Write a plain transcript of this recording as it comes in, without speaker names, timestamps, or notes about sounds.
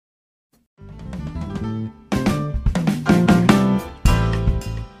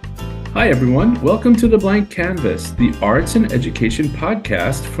Hi, everyone. Welcome to The Blank Canvas, the arts and education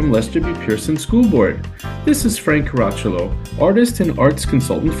podcast from Lester B. Pearson School Board. This is Frank Caracciolo, artist and arts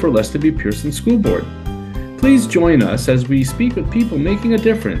consultant for Lester B. Pearson School Board. Please join us as we speak with people making a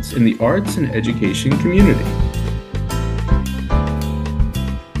difference in the arts and education community.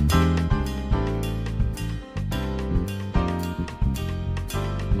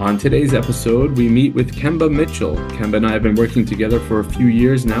 On today's episode, we meet with Kemba Mitchell. Kemba and I have been working together for a few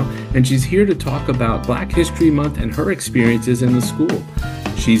years now, and she's here to talk about Black History Month and her experiences in the school.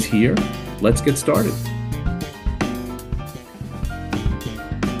 She's here. Let's get started.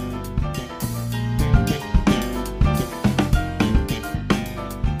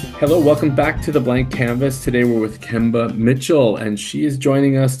 Hello, welcome back to The Blank Canvas. Today we're with Kemba Mitchell, and she is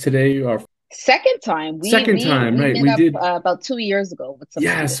joining us today. Our Second time. We right? met We up did. about 2 years ago with some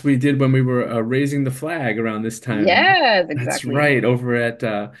Yes, students. we did when we were raising the flag around this time. Yes, That's exactly. right, over at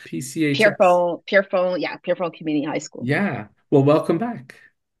PCHS. Pierrefonds Community High School. Yeah. Well, welcome back.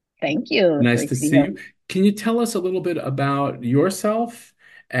 Thank you. It's Nice great to to be see here. you. Can you tell us a little bit about yourself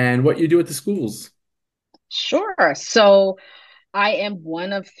and what you do at the schools? Sure. So I am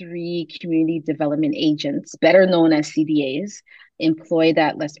one of three community development agents, better known as CDAs, employed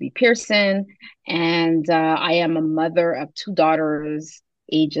at Lester B. Pearson. And I am a mother of two daughters,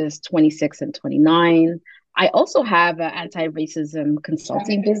 ages 26 and 29. I also have an anti-racism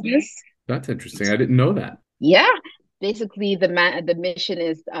consulting business. That's interesting. I didn't know that. Yeah, basically the mission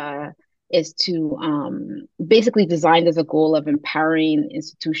is to basically designed as a goal of empowering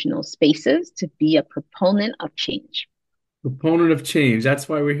institutional spaces to be a proponent of change. Proponent of change. That's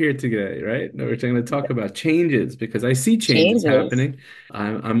why we're here today, right? We're going to talk about changes because I see changes Changes. happening.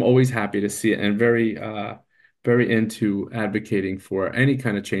 I'm always happy to see it and very into advocating for any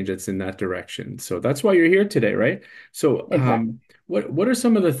kind of change that's in that direction. So that's why you're here today, right? So Exactly. what are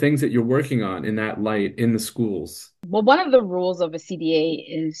some of the things that you're working on in that light in the schools? Well, one of the rules of a CDA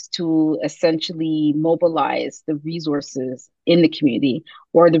is to essentially mobilize the resources in the community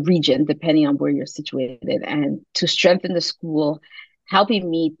or the region, depending on where you're situated, and to strengthen the school, helping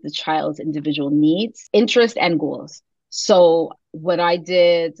meet the child's individual needs, interests, and goals. So, what I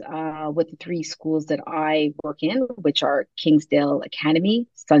did with the three schools that I work in, which are Kingsdale Academy,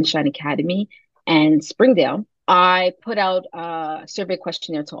 Sunshine Academy, and Springdale, I put out a survey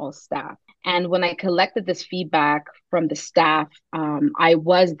questionnaire to all staff. And when I collected this feedback from the staff, I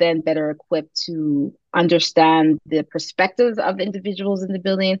was then better equipped to understand the perspectives of individuals in the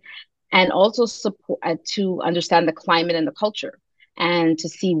building and also support to understand the climate and the culture and to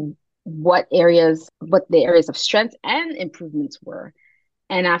see what the areas of strength and improvements were.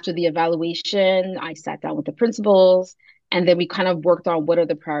 And after the evaluation, I sat down with the principals and then we kind of worked on what are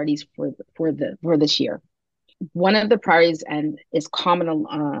the priorities for this year. One of the priorities and is common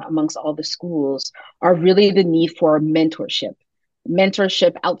amongst all the schools are really the need for mentorship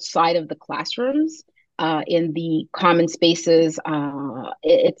outside of the classrooms, in the common spaces.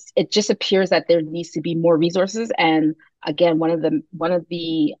 It just appears that there needs to be more resources. And again, one of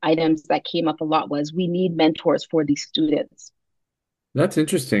the items that came up a lot was we need mentors for these students. That's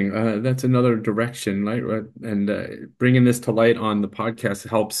interesting. That's another direction, right? And bringing this to light on the podcast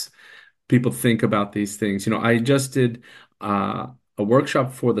helps people think about these things. I just did a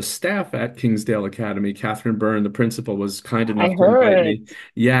workshop for the staff at Kingsdale Academy. Catherine Byrne, the principal, was kind I enough to invite heard. me.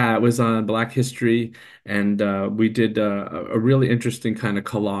 Yeah, it was on Black History, and we did a really interesting kind of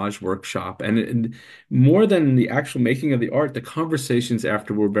collage workshop. And more than the actual making of the art, the conversations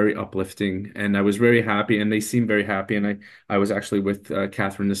after were very uplifting, and I was very happy, and they seemed very happy. And I was actually with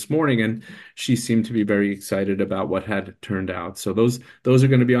Catherine this morning, and she seemed to be very excited about what had turned out. So those are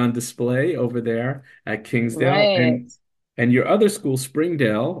going to be on display over there at Kingsdale. Right. And your other school,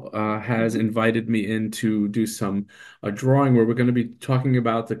 Springdale, has Mhm. invited me in to do some a drawing where we're going to be talking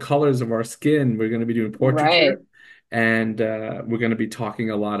about the colors of our skin. We're going to be doing Right. portraiture, and we're going to be talking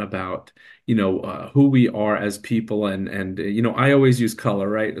a lot about, who we are as people. And I always use color,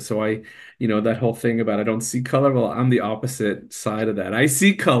 right? So that whole thing about I don't see color. Well, I'm the opposite side of that. I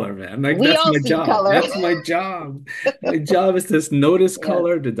see color, man. Like We that's all my see job. color. That's my job. My job is to notice Yes.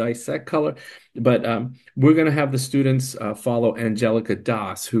 color, to dissect color. But we're going to have the students follow Angelica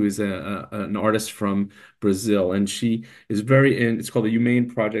Das, who is an artist from Brazil, and she is it's called the Humane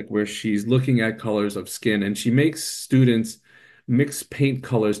Project, where she's looking at colors of skin, and she makes students mix paint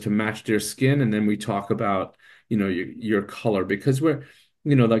colors to match their skin, and then we talk about, your color because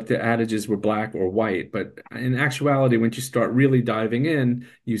like the adage is we're black or white, but in actuality, when you start really diving in,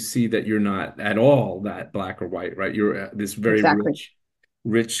 you see that you're not at all that black or white, right? You're this very Exactly. rich.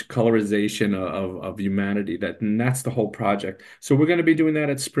 rich colorization of humanity. And that's the whole project. So we're going to be doing that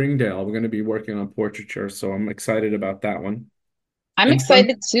at Springdale. We're going to be working on portraiture. So I'm excited about that one. I'm And some,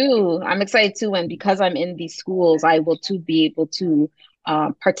 excited too. I'm excited too. And because I'm in these schools, I will too be able to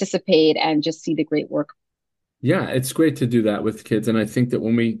participate and just see the great work. yeah, it's great to do that with kids. And I think that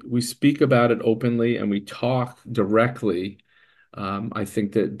when we speak about it openly and we talk directly, I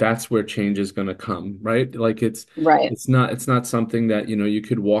think that that's where change is going to come, right? Like Right. it's not something that, you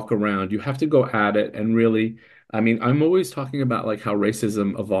could walk around. You have to go at it and really, I mean, I'm always talking about like how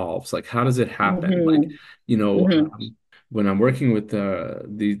racism evolves. Like how does it happen? Like, Hmm. you know, Hmm. when I'm working with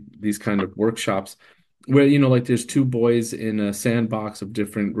these kind of workshops where, like there's two boys in a sandbox of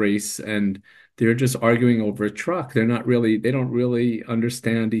different race and they're just arguing over a truck. They don't really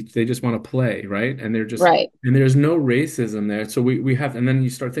understand they just want to play, right? Right. And there's no racism there. So we have, and then you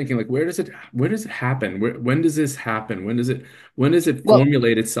start thinking like, where does it happen? When does this happen? When does it Well,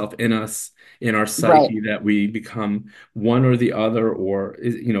 formulate itself in us, in our right. psyche that we become one or the other,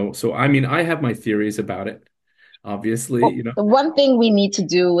 so I mean, I have my theories about it, Well, obviously. the one thing we need to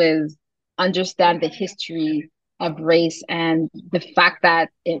do is understand the history of race and the fact that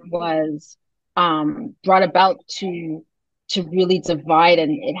it was brought about to really divide,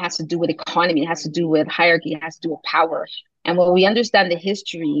 and it has to do with economy, it has to do with hierarchy, it has to do with power. And when we understand the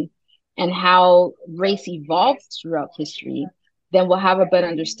history and how race evolved throughout history, then we'll have a better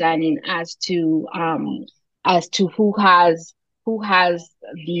understanding as to who has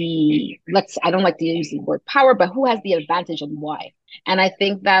the let's I don't like to use the word power, but who has the advantage and why. And I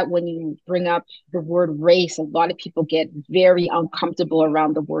think that when you bring up the word race, a lot of people get very uncomfortable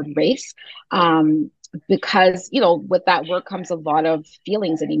around the word race, because with that word comes a lot of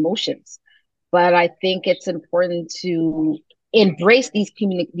feelings and emotions. But I think it's important to embrace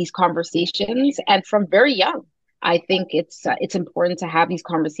these conversations, and from very young. I think it's important to have these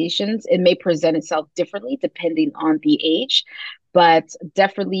conversations. It may present itself differently depending on the age, but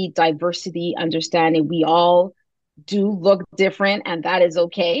definitely diversity, understanding we all do look different, and that is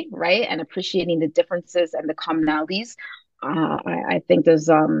okay, right? And appreciating the differences and the commonalities. I think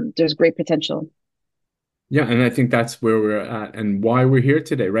there's great potential. Yeah, and I think that's where we're at and why we're here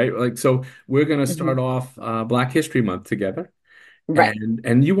today, right? Like, so we're going to start Mhm. off Black History Month together, Right.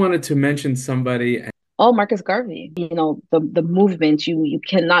 and you wanted to mention somebody. Oh, Marcus Garvey, the movement, you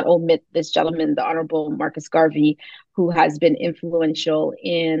cannot omit this gentleman, the Honorable Marcus Garvey, who has been influential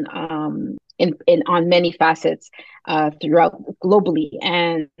in on many facets throughout globally.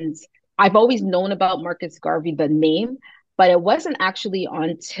 And I've always known about Marcus Garvey, the name, but it wasn't actually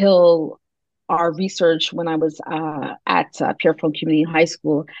until our research when I was at Pierrefonds Community High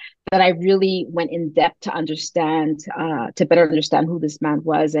School that I really went in depth to better understand who this man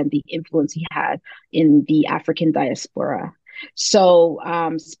was and the influence he had in the African diaspora. So,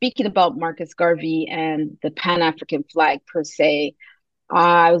 speaking about Marcus Garvey and the Pan African flag per se,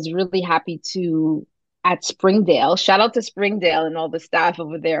 I was really happy to at Springdale. Shout out to Springdale and all the staff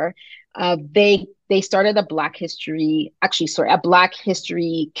over there. They started a a Black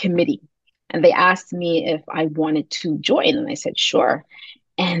History committee, and they asked me if I wanted to join, and I said sure.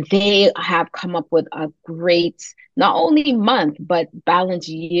 And they have come up with a great, not only month, but balanced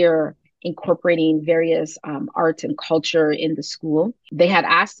year incorporating various art and culture in the school. They had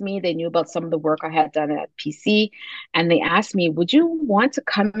asked me, they knew about some of the work I had done at PC, and they asked me, would you want to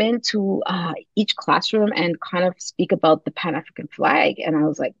come into each classroom and kind of speak about the Pan African flag? And I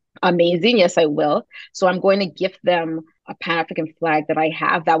was like, amazing. Yes, I will. So I'm going to gift them a Pan African flag that I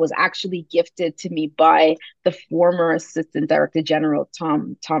have that was actually gifted to me by the former Assistant Director General,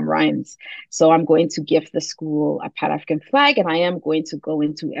 Tom Rhymes. So I'm going to gift the school a Pan African flag, and I am going to go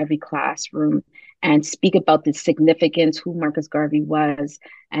into every classroom and speak about the significance, who Marcus Garvey was,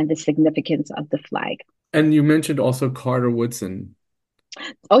 and the significance of the flag. And you mentioned also Carter Woodson.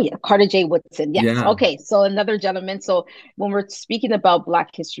 Oh yeah, Carter J. Woodson. Yes. Yeah. Okay. So another gentleman. So when we're speaking about Black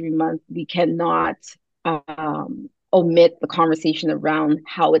History Month, we cannot omit the conversation around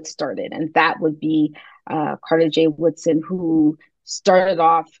how it started, and that would be Carter J. Woodson, who started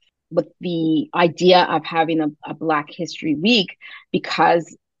off with the idea of having a Black History Week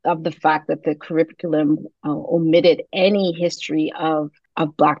because of the fact that the curriculum omitted any history of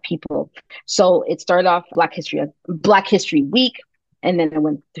Black people. So it started off Black History Week, and then it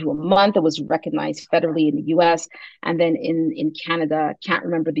went through a month. It was recognized federally in the US. And then in Canada, can't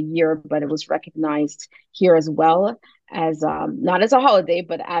remember the year, but it was recognized here as well as not as a holiday,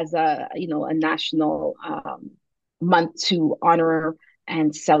 but as a national month to honor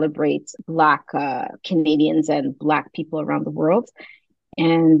and celebrate Black Canadians and Black people around the world.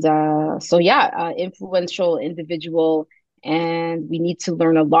 And so, yeah, influential individual and we need to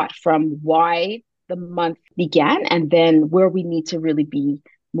learn a lot from why the month began and then where we need to really be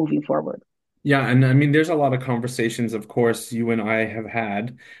moving forward. Yeah, and I mean, there's a lot of conversations, of course, you and I have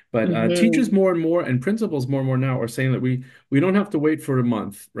had, but teachers Hmm. more and more and principals more and more now are saying that we don't have to wait for a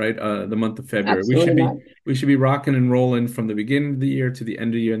month, right? The month of February. Absolutely not. We should be rocking and rolling from the beginning of the year to the end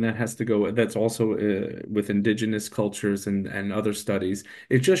of the year, and that has to go. That's also with indigenous cultures and other studies.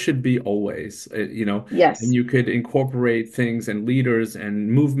 It just should be always, and Yes. you could incorporate things and leaders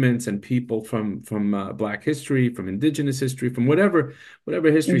and movements and people from Black history, from indigenous history, from whatever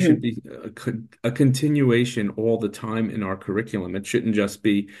history should Hmm. be a continuation all the time in our curriculum. It shouldn't just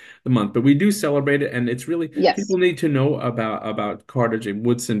be the month, but we do celebrate it, and it's really Yes. people need to know about Carthage and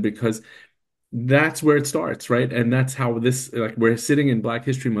Woodson because that's where it starts, right? And that's how this like we're sitting in Black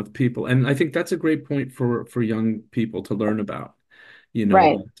History Month, people, and I think that's a great point for young people to learn about,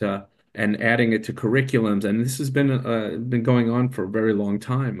 Right. that and adding it to curriculums. And this has been going on for a very long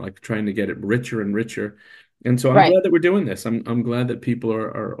time, like trying to get it richer and richer. And so I'm Right. glad that we're doing this. I'm glad that people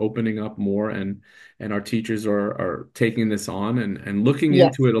are opening up more and our teachers are taking this on and looking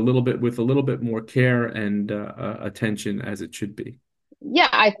into Yes. it a little bit with a little bit more care and attention as it should be. Yeah,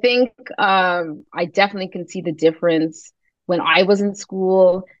 I think I definitely can see the difference when I was in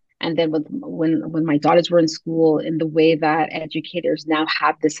school and then when my daughters were in school in the way that educators now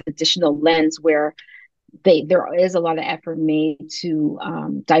have this additional lens where there is a lot of effort made to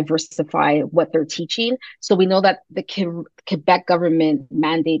diversify what they're teaching. So we know that the Quebec government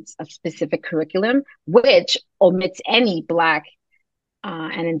mandates a specific curriculum which omits any Black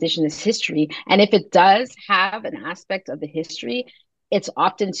and Indigenous history. And if it does have an aspect of the history, it's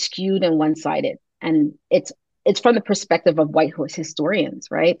often skewed and one-sided, and it's from the perspective of white historians,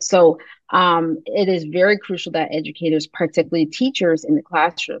 right? So it is very crucial that educators, particularly teachers in the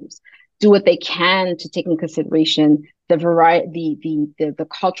classrooms, do what they can to take into consideration the variety, the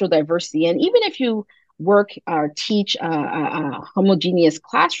cultural diversity, and even if you work or teach a homogeneous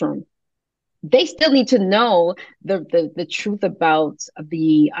classroom, they still need to know the truth about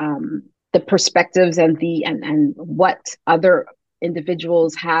the perspectives and and what other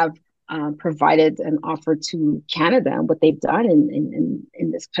individuals have provided and offered to Canada and what they've done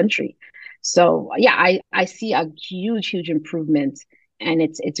in this country. So yeah, I see a huge improvement, and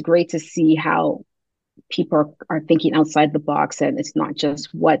it's great to see how people are thinking outside the box, and it's not just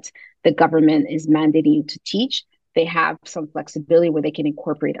what the government is mandating you to teach. They have some flexibility where they can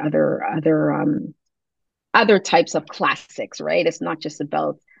incorporate other types of classics, right? It's not just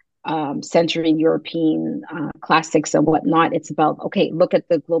about centering European classics and whatnot. It's about, okay, look at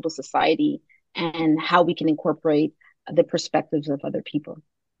the global society and how we can incorporate the perspectives of other people.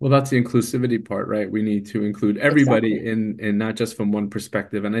 Well, that's the inclusivity part, right? We need to include everybody Exactly. in not just from one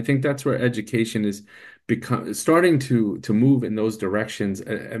perspective. And I think that's where education is become starting to move in those directions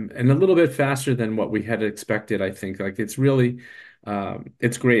and a little bit faster than what we had expected, I think. Like it's really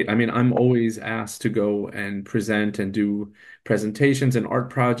it's great. I mean, I'm always asked to go and present and do presentations and art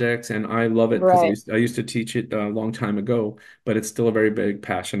projects, and I love it because Right. I used to teach it a long time ago, but it's still a very big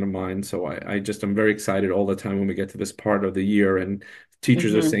passion of mine. So I'm very excited all the time when we get to this part of the year and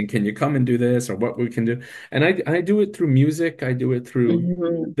teachers are Hmm. saying, "Can you come and do this?" or what we can do. And I do it through music. I do it through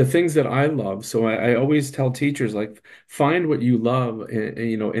Hmm. the things that I love. So I always tell teachers like find what you love,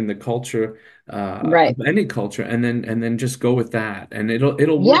 in the culture of Right. any culture, and then just go with that, and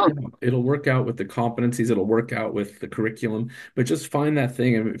it'll work Yeah. out. It'll work out with the competencies. It'll work out with the curriculum. But just find that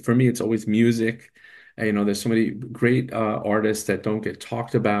thing. And for me, it's always music. And, there's so many great artists that don't get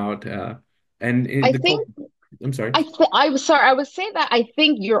talked about. And in I the think culture, I'm sorry. I was sorry, I would say that I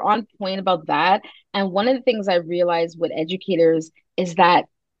think you're on point about that. And one of the things I realize with educators is that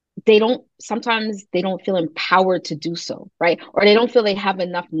sometimes they don't feel empowered to do so, right? Or they don't feel they have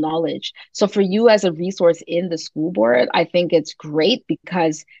enough knowledge. So for you as a resource in the school board, I think it's great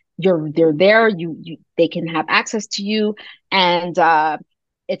because they're there, you they can have access to you, and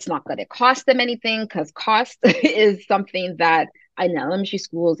it's not going to cost them anything because cost is something that in elementary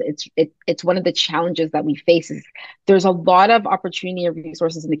schools it's one of the challenges that we face is there's a lot of opportunity and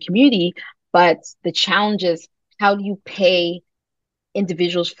resources in the community, but the challenge is how do you pay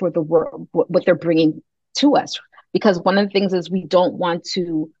individuals for the work what they're bringing to us, because one of the things is we want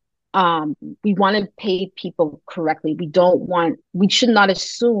to pay people correctly. We should not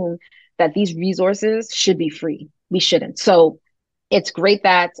assume that these resources should be free. We shouldn't. So it's great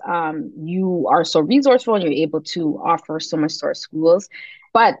that you are so resourceful and you're able to offer so much to our schools,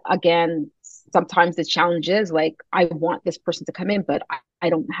 but again, sometimes the challenge is like I want this person to come in, but I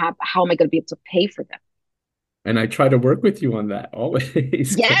don't have, how am I going to be able to pay for them? And I try to work with you on that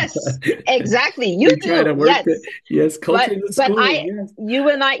always, Yes, Kemba. exactly. You We try to do. work Yes. the, yes, culture in the But school. Yes. you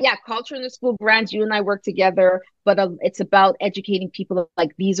and I, yeah, culture in the school grants, you and I work together, but it's about educating people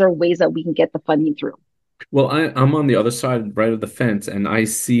like these are ways that we can get the funding through. Well, I'm on the other side, right of the fence, and I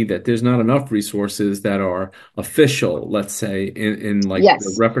see that there's not enough resources that are official, let's say, in like the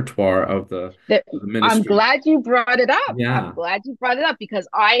Yes. repertoire of That the I'm ministry. glad you brought it up. I'm Yeah. glad you brought it up because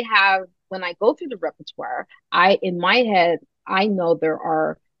I have, when I go through the repertoire, in my head, I know there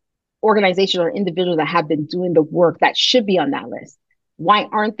are organizations or individuals that have been doing the work that should be on that list. Why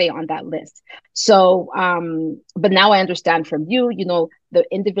aren't they on that list? So, but now I understand from you, the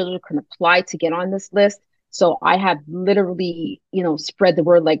individual can apply to get on this list. So I have literally, spread the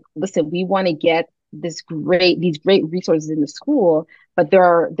word like, listen, we want to get these great resources in the school, but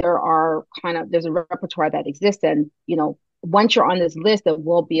there's a repertoire that exists. And, once you're on this list, that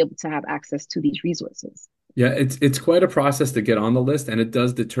we'll be able to have access to these resources. Yeah, it's quite a process to get on the list, and it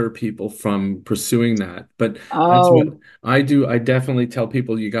does deter people from pursuing that. But that's what Oh, I do. I definitely tell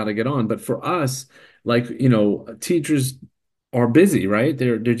people you got to get on. But for us, like, teachers are busy, right?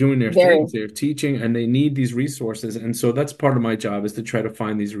 They're doing their things, very. they're teaching, and they need these resources. And so that's part of my job is to try to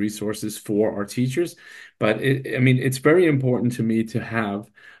find these resources for our teachers. But I mean, it's very important to me to have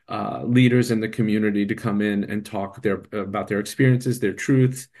leaders in the community to come in and talk about their experiences, their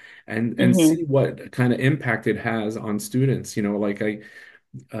truths, and Hmm. see what kind of impact it has on students. Like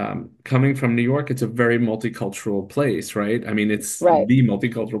coming from New York, it's a very multicultural place, right? I mean, it's Right, the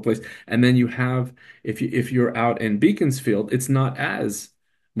multicultural place. And then you have, if you're out in Beaconsfield, it's not as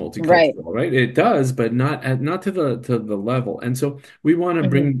right. multicultural, right? It does, but not to the level. And so we want to Hmm.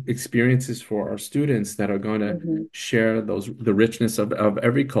 bring experiences for our students that are going to Hmm. share the richness of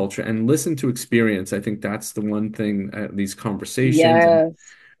every culture and listen to experience. I think that's the one thing, these conversations and Yes,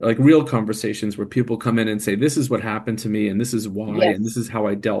 like real conversations where people come in and say, this is what happened to me, and this is why, and this yes. is how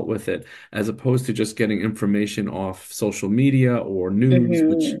I dealt with it, as opposed to just getting information off social media or news,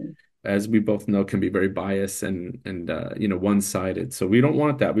 which, Hmm. as we both know, can be very biased and one-sided. So we don't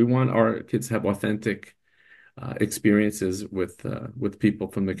want that. We want our kids to have authentic experiences with people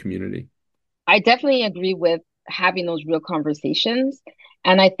from the community. I definitely agree with having those real conversations.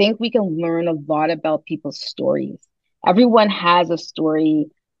 And I think we can learn a lot about people's stories. Everyone has a story.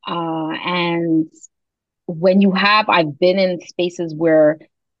 And I've been in spaces where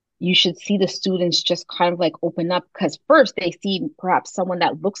you should see the students just kind of like open up because first they see perhaps someone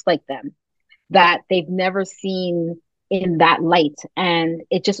that looks like them that they've never seen in that light. And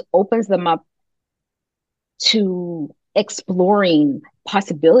it just opens them up to exploring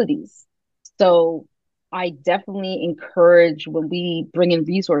possibilities. So I definitely encourage when we bring in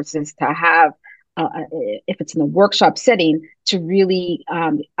resources to have, if it's in a workshop setting, to really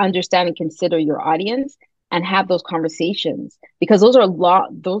understand and consider your audience and have those conversations because those are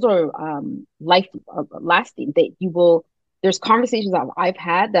life lasting. That you will. There's conversations that I've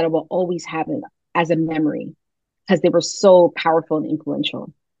had that I will always have as a memory because they were so powerful and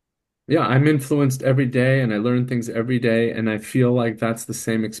influential. Yeah, I'm influenced every day and I learn things every day. And I feel like that's the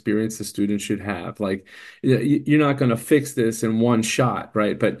same experience the students should have. Like you're not going to fix this in one shot,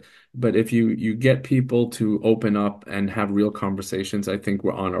 right? But if you get people to open up and have real conversations, I think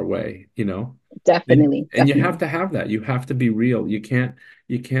we're on our way. And Definitely, and you have definitely. to have that. You have to be real. You can't,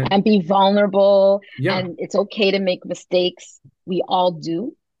 And be vulnerable. yeah. And it's okay to make mistakes. We all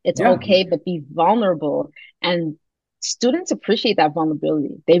do. It's Yeah. okay, but be vulnerable. And students appreciate that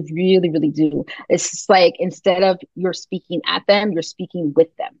vulnerability. They really, really do. It's just like instead of you're speaking at them, you're speaking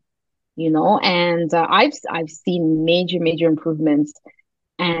with them. And I've seen major, major improvements.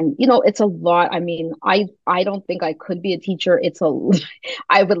 And it's a lot. I mean, I don't think I could be a teacher.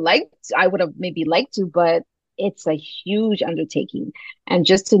 I would have maybe liked to, but it's a huge undertaking. And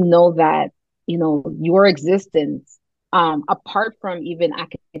just to know that, your existence, apart from even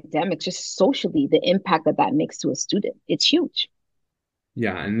academics, just socially, the impact that that makes to a student, it's huge.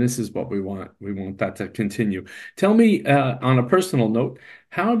 Yeah, and this is what we want. We want that to continue. Tell me, on a personal note,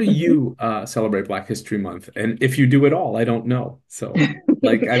 how do Mhm. you celebrate Black History Month? And if you do it all, I don't know. So,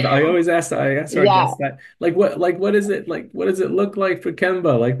 like, I always ask our Yeah. guests that, like, what is it like? What does it look like for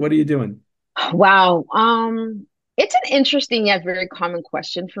Kemba? Like, what are you doing? Wow. It's an interesting yet very common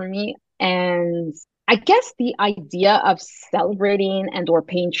question for me. And I guess the idea of celebrating and or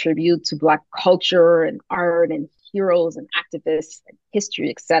paying tribute to Black culture and art and heroes and activists and history,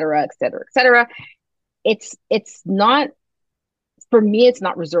 et cetera, et cetera, et cetera. It's not for me, it's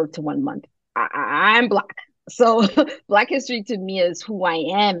not reserved to one month. I'm Black. So Black history to me is who I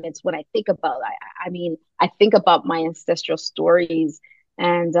am. It's what I think about. I mean, I think about my ancestral stories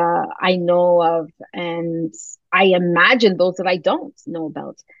and I know of, and I imagine those that I don't know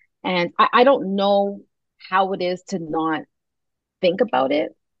about. And I don't know how it is to not think about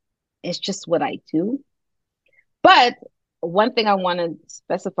it. It's just what I do. But one thing I want to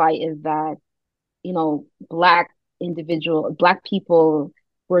specify is that, Black people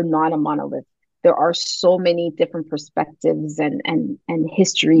were not a monolith. There are so many different perspectives and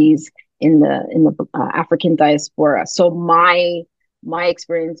histories in the African diaspora. So my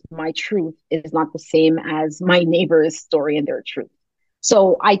experience, my truth is not the same as my neighbor's story and their truth.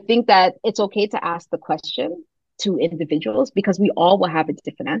 So I think that it's okay to ask the question to individuals because we all will have a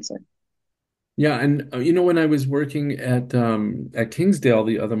different answer. Yeah, and when I was working at Kingsdale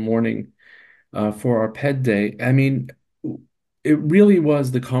the other morning, for our ped day. I mean, it really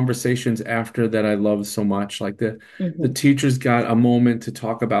was the conversations after that I loved so much. Like the Hmm. teachers got a moment to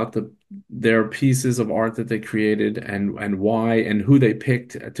talk about their pieces of art that they created and why and who they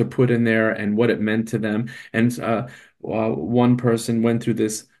picked to put in there and what it meant to them. And one person went through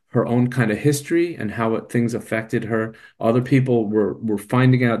this her own kind of history and how things affected her. Other people were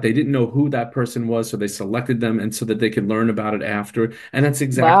finding out they didn't know who that person was, so they selected them and so that they could learn about it after. And that's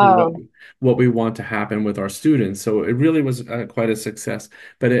exactly Wow. what we want to happen with our students. So it really was quite a success.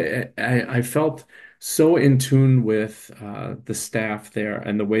 But I felt so in tune with the staff there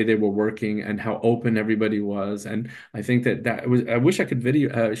and the way they were working and how open everybody was. And I think that was, I wish I could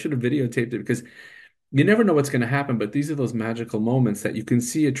I should have videotaped it because you never know what's going to happen, but these are those magical moments that you can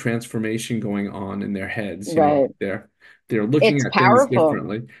see a transformation going on in their heads. Right. They're looking It's at things powerful.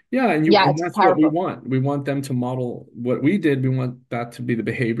 differently. Yeah, Yeah, and it's that's what we powerful. want. We want them to model what we did. We want that to be the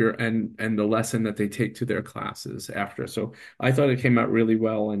behavior and the lesson that they take to their classes after. So I thought it came out really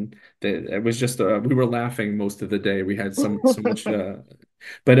well, and it was just we were laughing most of the day. We had so much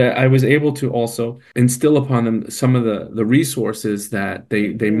but I was able to also instill upon them some of the resources that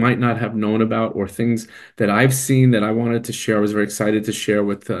they Hmm. might not have known about or things that I've seen that I wanted to share. I was very excited to share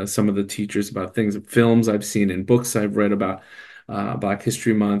with some of the teachers about things, films I've seen and books I've read about Black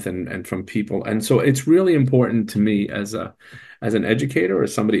History Month and from people. And so it's really important to me as an educator or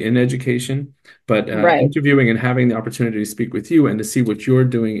somebody in education, but Right. interviewing and having the opportunity to speak with you and to see what you're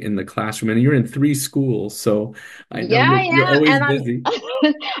doing in the classroom. And you're in three schools, so I know Yeah, you're yeah. always And busy.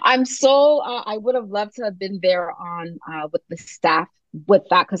 I'm so I would have loved to have been there on with the staff with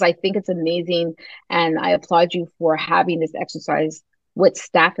that because I think it's amazing and I applaud you for having this exercise with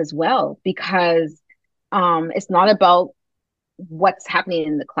staff as well because it's not about what's happening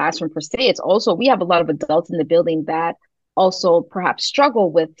in the classroom per se. It's also, we have a lot of adults in the building that also perhaps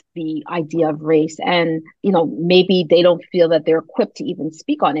struggle with the idea of race. And, maybe they don't feel that they're equipped to even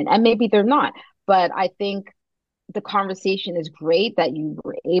speak on it. And maybe they're not. But I think the conversation is great that you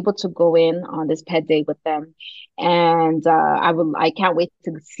were able to go in on this ped day with them. And I can't wait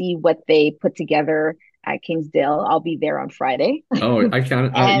to see what they put together at Kingsdale. I'll be there on Friday. Oh, I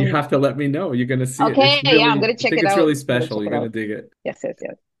can't. You And have to let me know. You're gonna see it. okay, yeah, I'm gonna I check think it it's out. really I'm gonna special. check You're it gonna out. dig it. Yes, yes,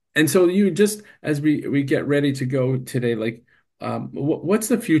 yes. And so you just as we get ready to go today, like, what's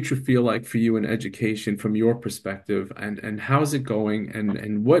the future feel like for you in education from your perspective, and how's it going,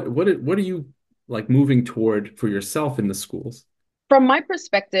 and what are you like moving toward for yourself in the schools? From my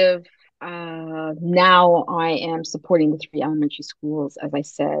perspective, now I am supporting the three elementary schools. As I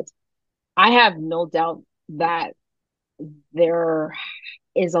said, I have no doubt that there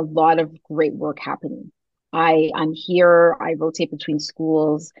is a lot of great work happening. I'm here, I rotate between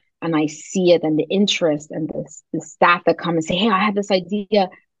schools and I see it and the interest and the staff that come and say, hey, I have this idea.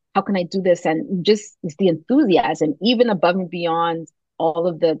 How can I do this? And just it's the enthusiasm, even above and beyond all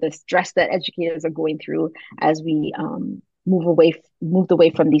of the stress that educators are going through as we moved away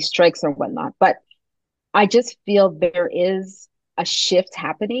from these strikes or whatnot. But I just feel there is a shift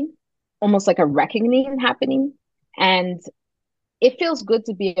happening, almost like a reckoning happening. And it feels good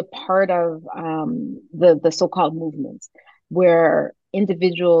to be a part of the so-called movement where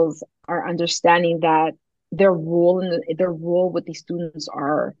individuals are understanding that their role with these students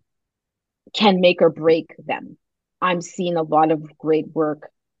are can make or break them. I'm seeing a lot of great work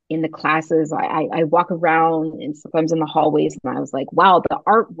in the classes. I walk around and sometimes in the hallways and I was like, wow, the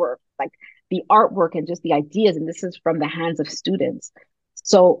artwork and just the ideas, and this is from the hands of students.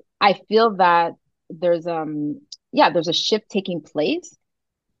 So I feel that there's there's a shift taking place.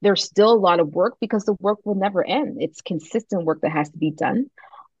 There's still a lot of work because the work will never end. It's consistent work that has to be done.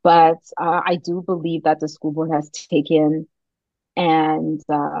 But I do believe that the school board has taken and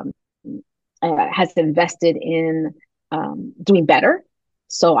has invested in doing better.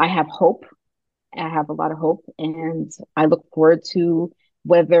 So I have hope. I have a lot of hope, and I look forward to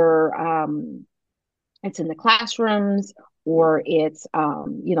whether It's in the classrooms, or it's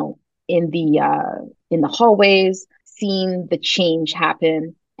in the hallways, seeing the change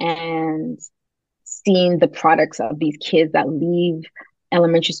happen and seeing the products of these kids that leave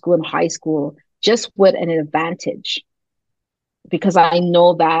elementary school and high school just with an advantage. Because I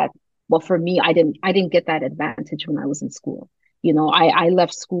know that, well, for me, I didn't get that advantage when I was in school. I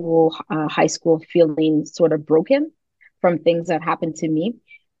left school, high school, feeling sort of broken from things that happened to me.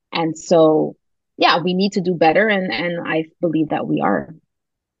 And so, yeah, we need to do better, and I believe that we are.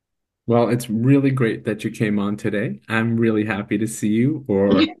 Well, it's really great that you came on today. I'm really happy to see you,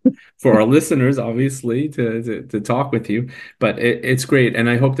 or for our listeners, obviously, to talk with you. But it's great, and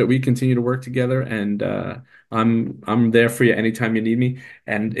I hope that we continue to work together. And I'm there for you anytime you need me.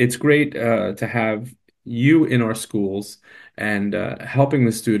 And it's great to have you in our schools and helping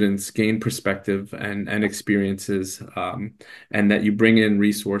the students gain perspective and experiences, and that you bring in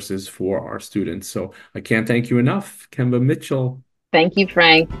resources for our students. So I can't thank you enough, Kemba Mitchell. Thank you,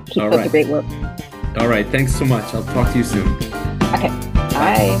 Frank. All Keep up the right. great work. All right. Thanks so much. I'll talk to you soon. Okay.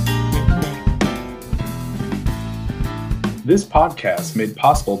 Bye. Bye. This podcast made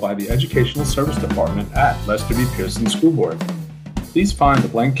possible by the Educational Service Department at Lester B. Pearson School Board. Please find the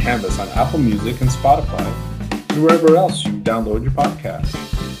Blank Canvas on Apple Music and Spotify, and wherever else you download your podcast.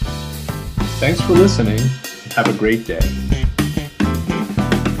 Thanks for listening. Have a great day.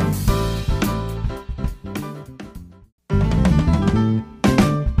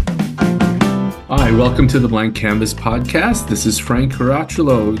 Hi, welcome to the Blank Canvas podcast. This is Frank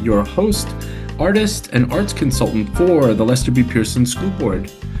Caracciolo, your host, artist, and arts consultant for the Lester B. Pearson School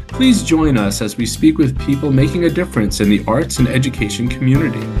Board. Please join us as we speak with people making a difference in the arts and education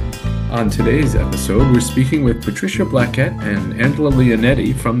community. On today's episode, we're speaking with Patricia Blackett and Angela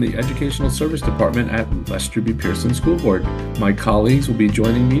Leonetti from the Educational Service Department at Lester B. Pearson School Board. My colleagues will be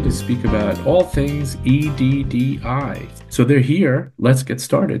joining me to speak about all things EDDI. So they're here. Let's get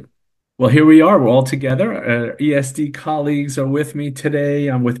started. Well, here we are. We're all together. ESD colleagues are with me today.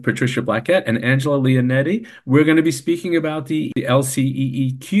 I'm with Patricia Blackett and Angela Leonetti. We're going to be speaking about the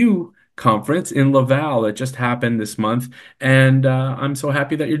LCEEQ conference in Laval that just happened this month. And I'm so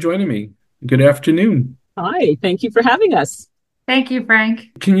happy that you're joining me. Good afternoon. Hi, thank you for having us. Thank you, Frank.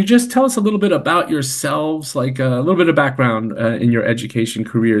 Can you just tell us a little bit about yourselves, like a little bit of background in your education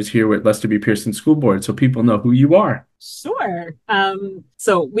careers here at Lester B. Pearson School Board so people know who you are? Sure.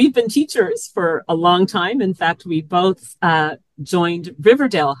 So we've been teachers for a long time. In fact, we both joined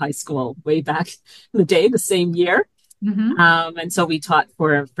Riverdale High School way back in the day, the same year. Mm-hmm. And so we taught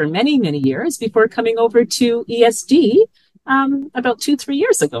for many, many years before coming over to ESD about 2-3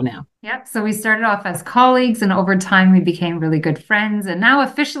 years ago now. Yep. So we started off as colleagues, and over time we became really good friends. And now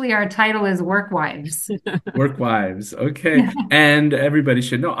officially our title is Work Wives. Work wives. Okay. And everybody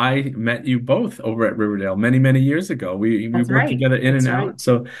should know I met you both over at Riverdale many, many years ago. We That's worked right. together in That's and out. right.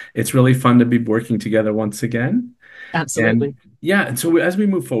 So it's really fun to be working together once again. Absolutely. And yeah, and so as we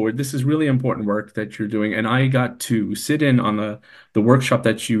move forward, this is really important work that you're doing. And I got to sit in on the workshop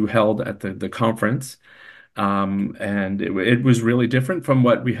that you held at the conference. And it was really different from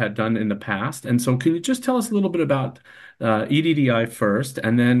what we had done in the past. And so can you just tell us a little bit about EDDI first,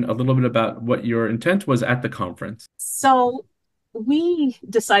 and then a little bit about what your intent was at the conference? So we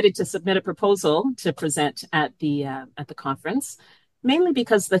decided to submit a proposal to present at the conference, mainly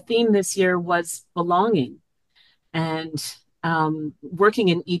because the theme this year was belonging. And working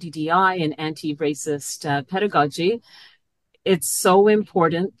in EDDI and anti-racist pedagogy, it's so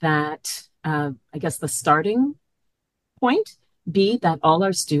important that I guess the starting point be that all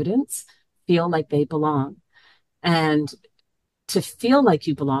our students feel like they belong. And to feel like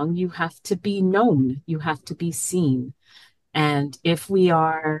you belong, you have to be known, you have to be seen. And if we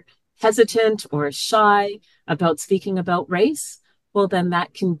are hesitant or shy about speaking about race, well, then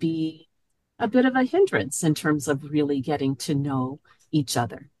that can be a bit of a hindrance in terms of really getting to know each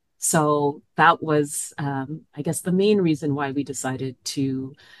other. So that was, I guess, the main reason why we decided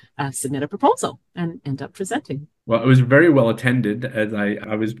to submit a proposal and end up presenting. Well, it was very well attended, as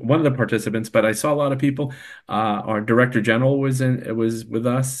I was one of the participants, but I saw a lot of people. Our Director General was with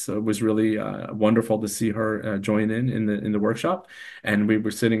us. It was really wonderful to see her join in the workshop. And we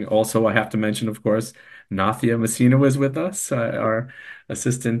were sitting also, I have to mention, of course, Nathia Messina was with us, our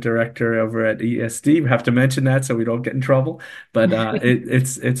assistant director over at ESD. We have to mention that so we don't get in trouble. But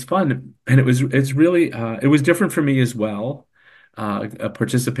it's fun, and it's really it was different for me as well,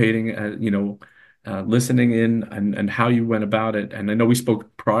 participating, listening in and how you went about it. And I know we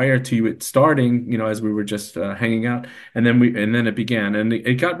spoke prior to it starting, as we were just hanging out, and then it began, and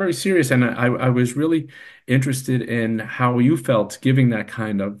it got very serious. And I was really interested in how you felt giving that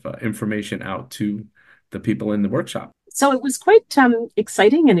kind of information out to the people in the workshop? So it was quite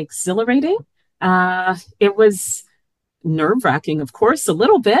exciting and exhilarating. It was nerve-wracking, of course, a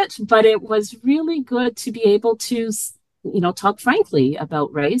little bit, but it was really good to be able to, talk frankly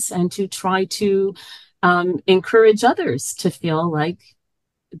about race and to try to encourage others to feel like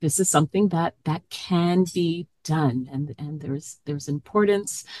this is something that can be done, and there's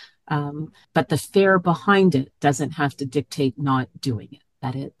importance, but the fear behind it doesn't have to dictate not doing it.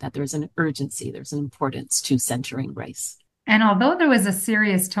 That there's an urgency, there's an importance to centering race. And although there was a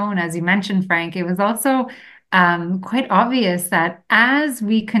serious tone, as you mentioned, Frank, it was also quite obvious that as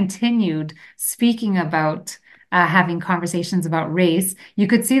we continued speaking about having conversations about race, you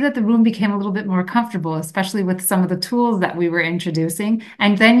could see that the room became a little bit more comfortable, especially with some of the tools that we were introducing.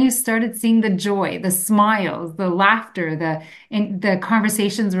 And then you started seeing the joy, the smiles, the laughter, the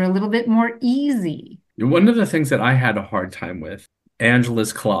conversations were a little bit more easy. One of the things that I had a hard time with,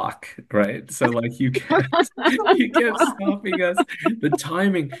 Angela's clock, right? So like you kept stopping us, the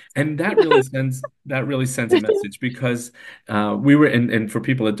timing, and that really sends a message because we were in, and for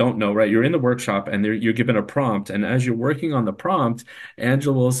people that don't know, right, you're in the workshop and you're given a prompt, and as you're working on the prompt,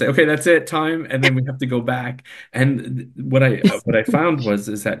 Angela will say, "Okay, that's it, time," and then we have to go back. And what I found was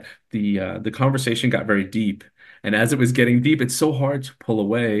is that the conversation got very deep, and as it was getting deep, it's so hard to pull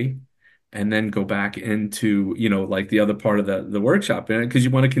away and then go back into, like the other part of the workshop, because you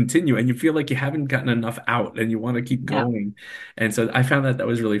want to continue and you feel like you haven't gotten enough out and you want to keep Yeah. going. And so I found that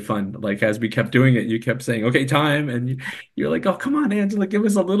was really fun. Like as we kept doing it, you kept saying, "Okay, time," and you're like, "Oh, come on, Angela, give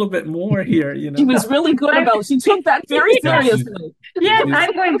us a little bit more here," She was really good about, she took that very Yeah, seriously. Yes,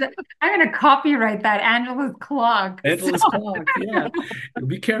 I'm going to copyright that Angela's clock. Angela's clock. Yeah.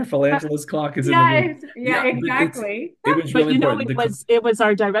 Be careful. Angela's clock is in the Yeah, room. yeah, Yeah, but exactly. it was But really important. it was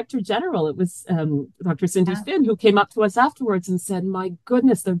our director general. It was Dr. Cindy Yeah. Finn who came up to us afterwards and said, "My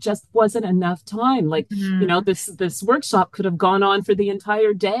goodness, there just wasn't enough time. Like, Mhm. this workshop could have gone on for the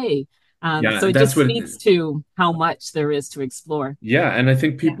entire day." Yeah, So it that's just what speaks to how much there is to explore. Yeah, and I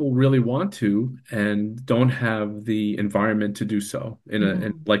think Yeah. people really want to and don't have the environment to do so. And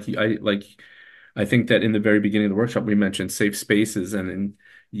Mhm. I think that in the very beginning of the workshop we mentioned safe spaces, and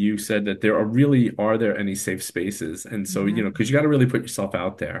you said that are there any safe spaces? And so, Mhm. because you got to really put yourself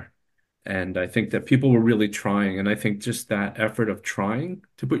out there. And I think that people were really trying, and I think just that effort of trying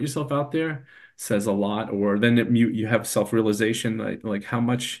to put yourself out there says a lot. Or then you have self-realization, like how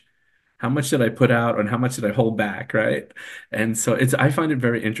much did I put out and how much did I hold back, right? And so I find it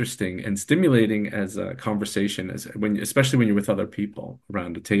very interesting and stimulating as a conversation, especially when you're with other people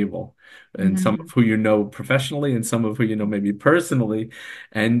around a table, and some of Mhm. who you know professionally and some of who you know maybe personally.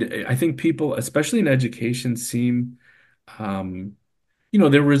 And I think people, especially in education, seem um,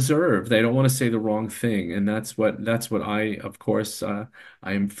 they're reserved. They don't want to say the wrong thing, and that's what of course, I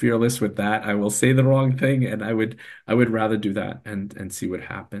am fearless with that. I will say the wrong thing, and I would rather do that and see what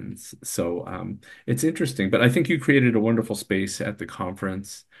happens. So it's interesting, but I think you created a wonderful space at the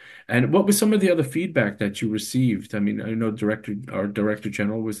conference. And what was some of the other feedback that you received? I mean, I know our director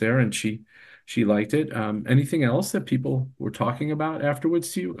general was there, and she liked it. Anything else that people were talking about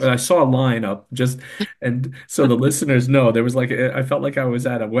afterwards to you? I saw a line up just, and so the listeners know there was like, I felt like I was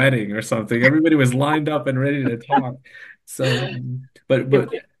at a wedding or something. Everybody was lined up and ready to talk. So, but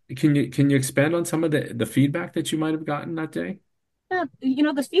It, can you expand on some of the feedback that you might have gotten that day? Yeah,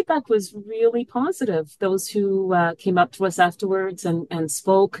 the feedback was really positive. Those who came up to us afterwards and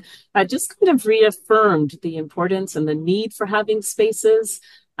spoke just kind of reaffirmed the importance and the need for having spaces.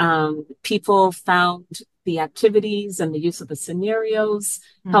 People found the activities and the use of the scenarios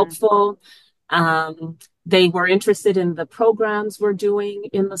Mhm. helpful. They were interested in the programs we're doing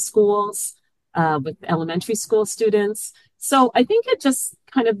in the schools with elementary school students. So I think it just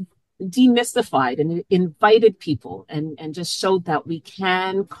kind of demystified and invited people and just showed that we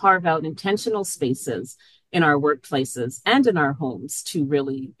can carve out intentional spaces in our workplaces and in our homes to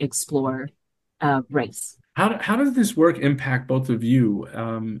really explore race. How does this work impact both of you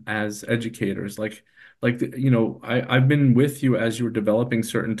as educators? I've been with you as you're developing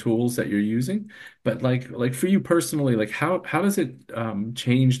certain tools that you're using, but like for you personally, like how does it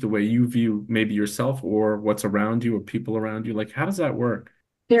change the way you view maybe yourself or what's around you or people around you? Like how does that work?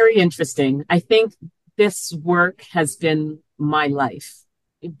 Very interesting. I think this work has been my life.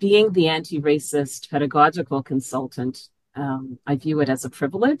 Being the anti-racist pedagogical consultant, I view it as a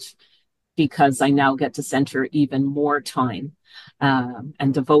privilege because I now get to center even more time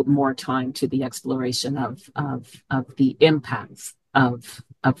and devote more time to the exploration of the impacts of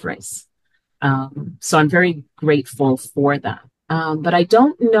race. So I'm very grateful for that. But I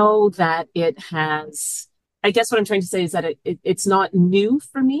don't know that it has, I guess what I'm trying to say is that it's not new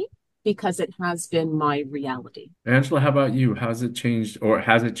for me. because it has been my reality. Angela, how about you? How's it changed, or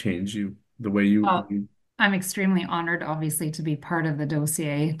has it changed you the way Well, I'm extremely honored, obviously, to be part of the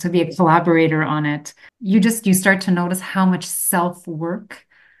dossier, to be a collaborator on it. You start to notice how much self-work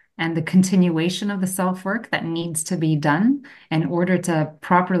and the continuation of the self-work that needs to be done in order to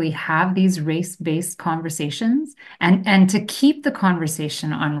properly have these race-based conversations and to keep the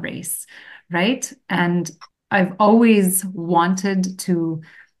conversation on race, right? And I've always wanted to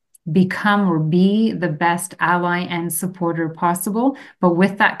become or be the best ally and supporter possible. But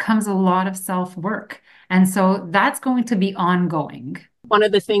with that comes a lot of self-work. And so that's going to be ongoing. One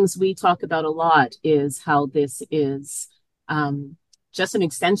of the things we talk about a lot is how this is just an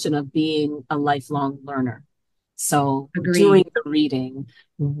extension of being a lifelong learner. So doing Agree. the reading,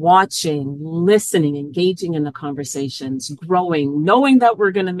 watching, listening, engaging in the conversations, growing, knowing that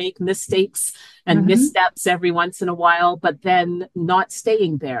we're going to make mistakes and Mhm. missteps every once in a while, but then not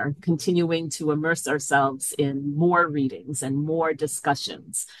staying there, continuing to immerse ourselves in more readings and more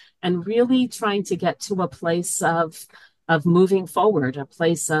discussions, and really trying to get to a place of moving forward, a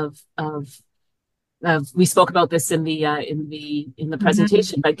place of we spoke about this in the Mhm.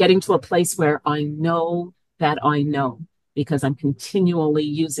 presentation, but getting to a place where I know that I know because I'm continually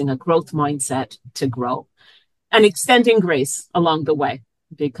using a growth mindset to grow and extending grace along the way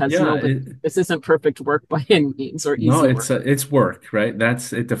because yeah, nobody this isn't perfect work by any means or no, easy work. it's work, right?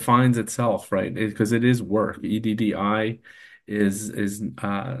 It defines itself, right? Because it is work. EDDI is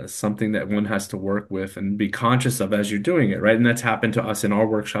something that one has to work with and be conscious of as you're doing it, right? And that's happened to us in our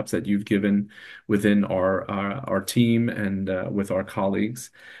workshops that you've given within our team and with our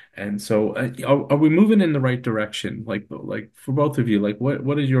colleagues. And so, are we moving in the right direction? Like for both of you, like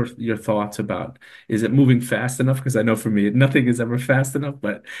what are your thoughts about? Is it moving fast enough? Because I know for me, nothing is ever fast enough,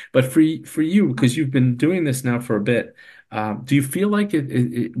 but for you, because you've been doing this now for a bit, do you feel like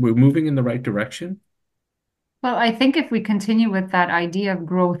we're moving in the right direction? Well, I think if we continue with that idea of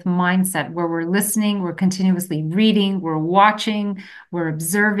growth mindset, where we're listening, we're continuously reading, we're watching, we're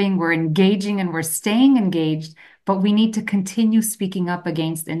observing, we're engaging, and we're staying engaged, but we need to continue speaking up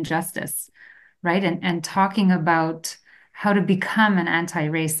against injustice, right? And talking about how to become an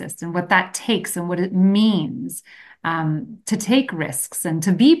anti-racist and what that takes and what it means to take risks and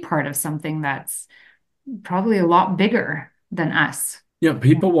to be part of something that's probably a lot bigger than us. Yeah,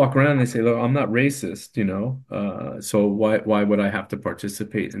 people walk around and they say, "Look, I'm not racist, you know, so why would I have to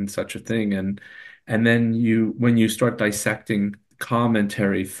participate in such a thing?" And then when you start dissecting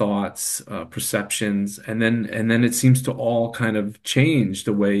commentary, thoughts, perceptions, and then it seems to all kind of change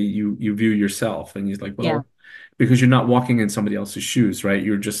the way you view yourself. And you're like, Yeah. well, because you're not walking in somebody else's shoes, right?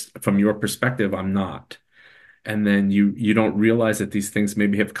 You're just from your perspective, I'm not. And then you don't realize that these things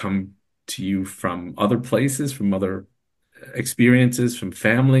maybe have come to you from other places, from other experiences, from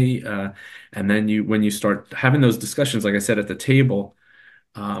family, and then when you start having those discussions, like I said, at the table,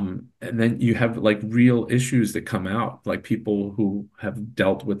 and then you have like real issues that come out, like people who have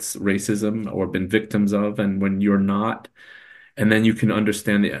dealt with racism or been victims of, and when you're not, and then you can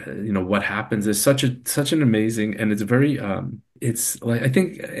understand what happens. Is such an amazing, and it's very it's like I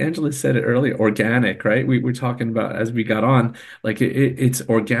think Angela said it earlier, organic, right? We were talking about as we got on, like it's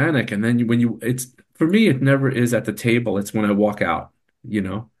organic, and then when you it's for me it never is at the table. It's when I walk out, you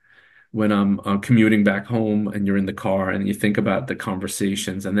know, when I'm commuting back home and you're in the car and you think about the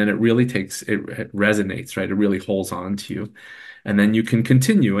conversations, and then it resonates, right? It really holds on to you, and then you can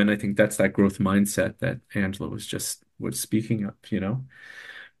continue. And I think that's that growth mindset that Angela was speaking of, you know.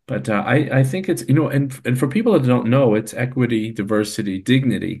 But I think it's, and for people that don't know, it's equity, diversity,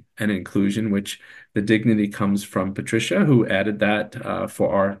 dignity, and inclusion, which the dignity comes from Patricia, who added that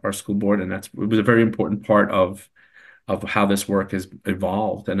for our school board, and it was a very important part of how this work has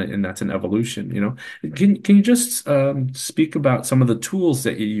evolved, and that's an evolution, you know. Can you just speak about some of the tools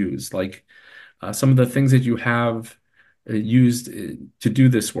that you use, like some of the things that you have used to do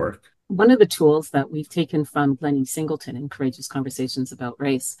this work? One of the tools that we've taken from Glennie Singleton in Courageous Conversations About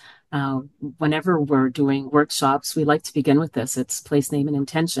Race, uh, whenever we're doing workshops, we like to begin with this. It's place, name, and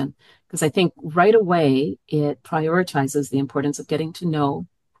intention, because I think right away it prioritizes the importance of getting to know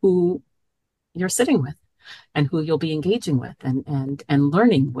who you're sitting with and who you'll be engaging with and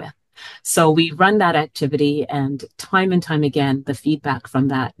learning with. So we run that activity, and time again, the feedback from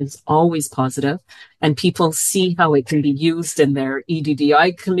that is always positive, and people see how it can be used in their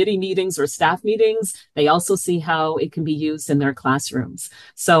EDDI committee meetings or staff meetings. They also see how it can be used in their classrooms.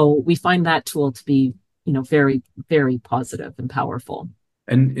 So we find that tool to be, very, very positive and powerful.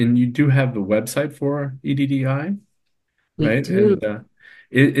 And you do have the website for EDDI, We right? do. And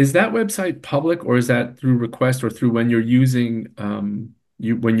is that website public, or is that through request or through when you're using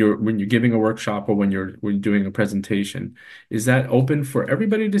when you're giving a workshop or when you're doing a presentation, is that open for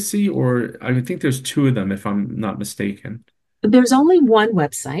everybody to see, or I would think there's two of them if I'm not mistaken. There's only one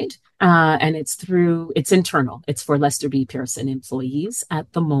website, and it's internal. It's for Lester B. Pearson employees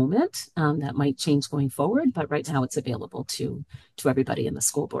at the moment. That might change going forward, but right now it's available to everybody in the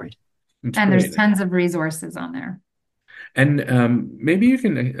school board. It's And there's great. tons of resources on there. And maybe you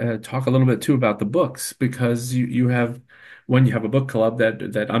can talk a little bit too about the books because you have you have a book club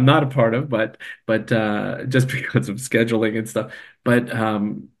that I'm not a part of, but just because of scheduling and stuff. But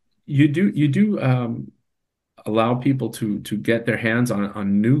you do allow people to get their hands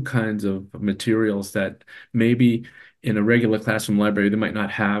on new kinds of materials that maybe in a regular classroom library they might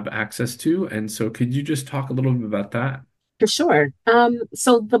not have access to. And so could you just talk a little bit about that? For sure.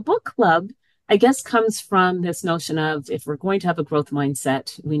 So the book club, I guess, comes from this notion of if we're going to have a growth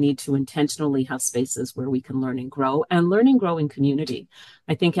mindset, we need to intentionally have spaces where we can learn and grow in community.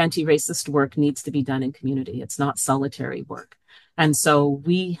 I think anti-racist work needs to be done in community. It's not solitary work. And so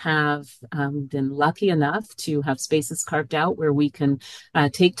we have been lucky enough to have spaces carved out where we can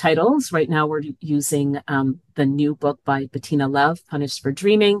take titles. Right now, we're using the new book by Bettina Love, Punished for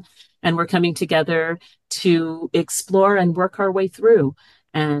Dreaming, and we're coming together to explore and work our way through.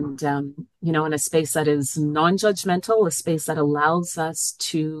 And, in a space that is non-judgmental, a space that allows us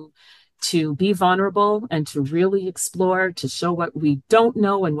to be vulnerable and to really explore, to show what we don't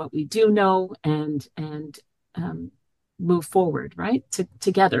know and what we do know, and move forward, right?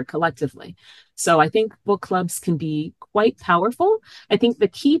 Together, collectively. So I think book clubs can be quite powerful. I think the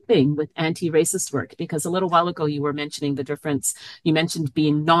key thing with anti-racist work, because a little while ago you were mentioning the difference, you mentioned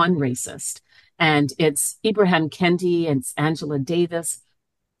being non-racist. And it's Ibrahim Kendi and Angela Davis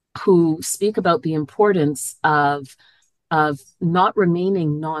who speak about the importance of not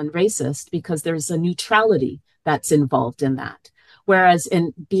remaining non-racist because there's a neutrality that's involved in that. Whereas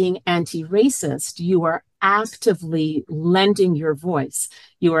in being anti-racist, you are actively lending your voice.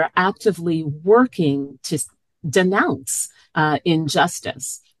 You are actively working to denounce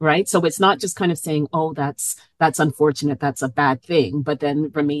injustice, right? So it's not just kind of saying, oh, that's unfortunate, that's a bad thing, but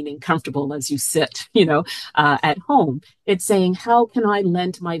then remaining comfortable as you sit, at home. It's saying, how can I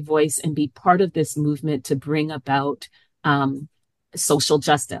lend my voice and be part of this movement to bring about social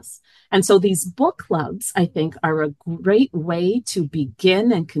justice? And so these book clubs, I think, are a great way to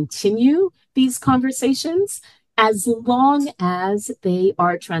begin and continue these conversations as long as they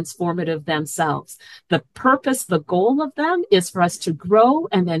are transformative themselves. The purpose, the goal of them is for us to grow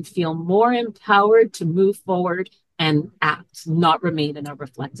and then feel more empowered to move forward and act, not remain in a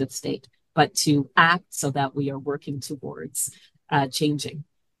reflective state, but to act so that we are working towards changing.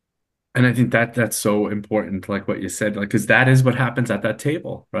 And I think that's so important, like what you said, like because that is what happens at that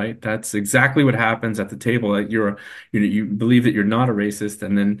table, right? That's exactly what happens at the table. Like you believe that you're not a racist,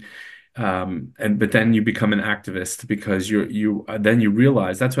 and then but then you become an activist because then you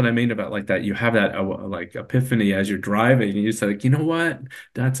realize that's what I mean about like that. You have that like epiphany as you're driving, and you say like, you know what,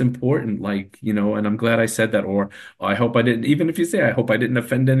 that's important, like and I'm glad I said that, or oh, I hope I didn't. Even if you say I hope I didn't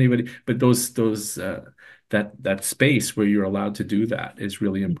offend anybody, but those that space where you're allowed to do that is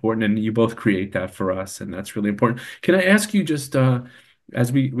really important, and you both create that for us, and that's really important. Can I ask you just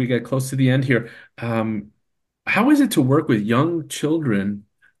as we get close to the end here, how is it to work with young children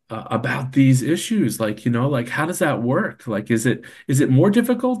about these issues? Like, like how does that work? Like, is it more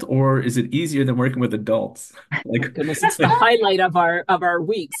difficult or is it easier than working with adults? My Like, goodness, it's the highlight of our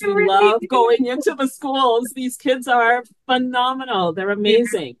weeks. We love going into the schools. These kids are phenomenal. They're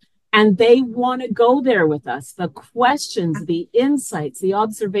amazing. And they want to go there with us. The questions, the insights, the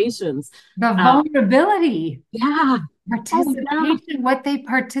observations. The vulnerability. Yeah. Participation,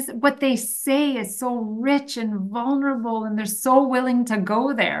 what they say is so rich and vulnerable, and they're so willing to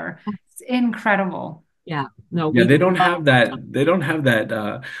go there. It's incredible. Yeah. No, yeah, we they don't have love that. They don't have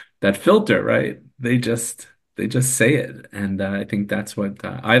that filter, right? They just say it, and I think that's what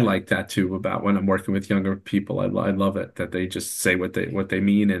I like that too about when I'm working with younger people. I love it that they just say what they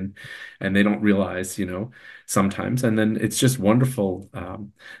mean, and they don't realize, sometimes, and then it's just wonderful.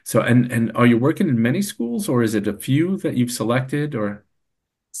 So, and are you working in many schools, or is it a few that you've selected, or?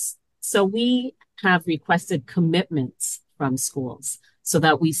 So we have requested commitments from schools so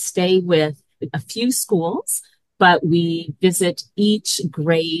that we stay with a few schools, but we visit each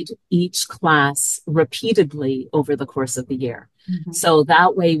grade, each class repeatedly over the course of the year. Mm-hmm. So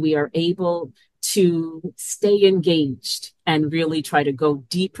that way we are able to stay engaged and really try to go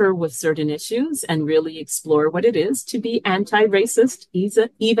deeper with certain issues and really explore what it is to be anti-racist,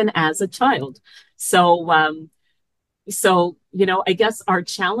 even as a child. So, I guess our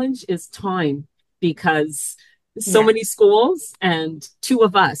challenge is time because so Yeah. many schools and two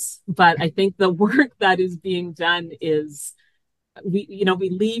of us. But I think the work that is being done is we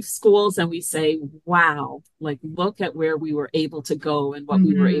leave schools and we say, wow, like look at where we were able to go and what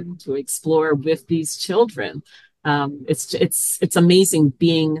we were able Mhm. to explore with these children. It's amazing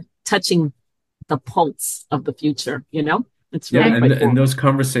touching the pulse of the future, It's Yeah, really And quite and cool. those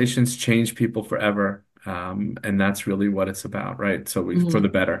conversations change people forever. And that's really what it's about, right? So for Mm. the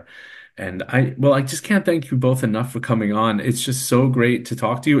better. And I just can't thank you both enough for coming on. It's just so great to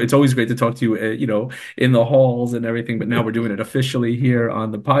talk to you. It's always great to talk to you, in the halls and everything, but now we're doing it officially here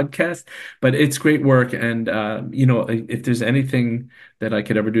on the podcast. But it's great work. And, if there's anything that I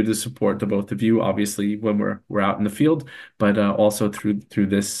could ever do to support the both of you, obviously when we're out in the field, but also through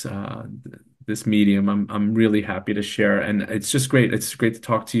this medium, I'm really happy to share, and it's just great. It's great to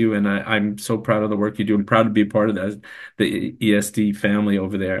talk to you, and I'm so proud of the work you do. I'm proud to be a part of the ESD family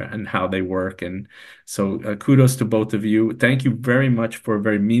over there and how they work. And so, kudos to both of you. Thank you very much for a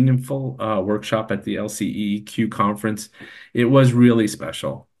very meaningful workshop at the LCEQ conference. It was really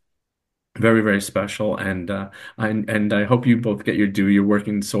special. Very, very special, and I hope you both get your due. You're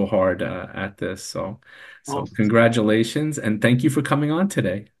working so hard at this, so Oh, congratulations, and thank you for coming on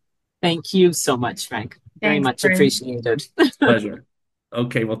today. thank you so much, Frank. Very thanks, much Frank. appreciated. Pleasure.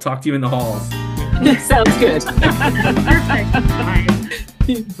 Okay, we'll talk to you in the halls. Sounds good. Perfect. Bye.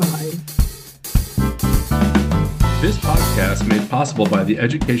 Bye. This podcast made possible by the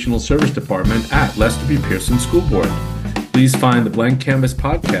Educational Service Department at Lester B. Pearson School Board. Please find the Blank Canvas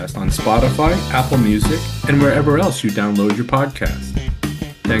podcast on Spotify, Apple Music, and wherever else you download your podcast.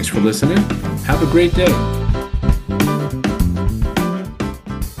 Thanks for listening. Have a great day.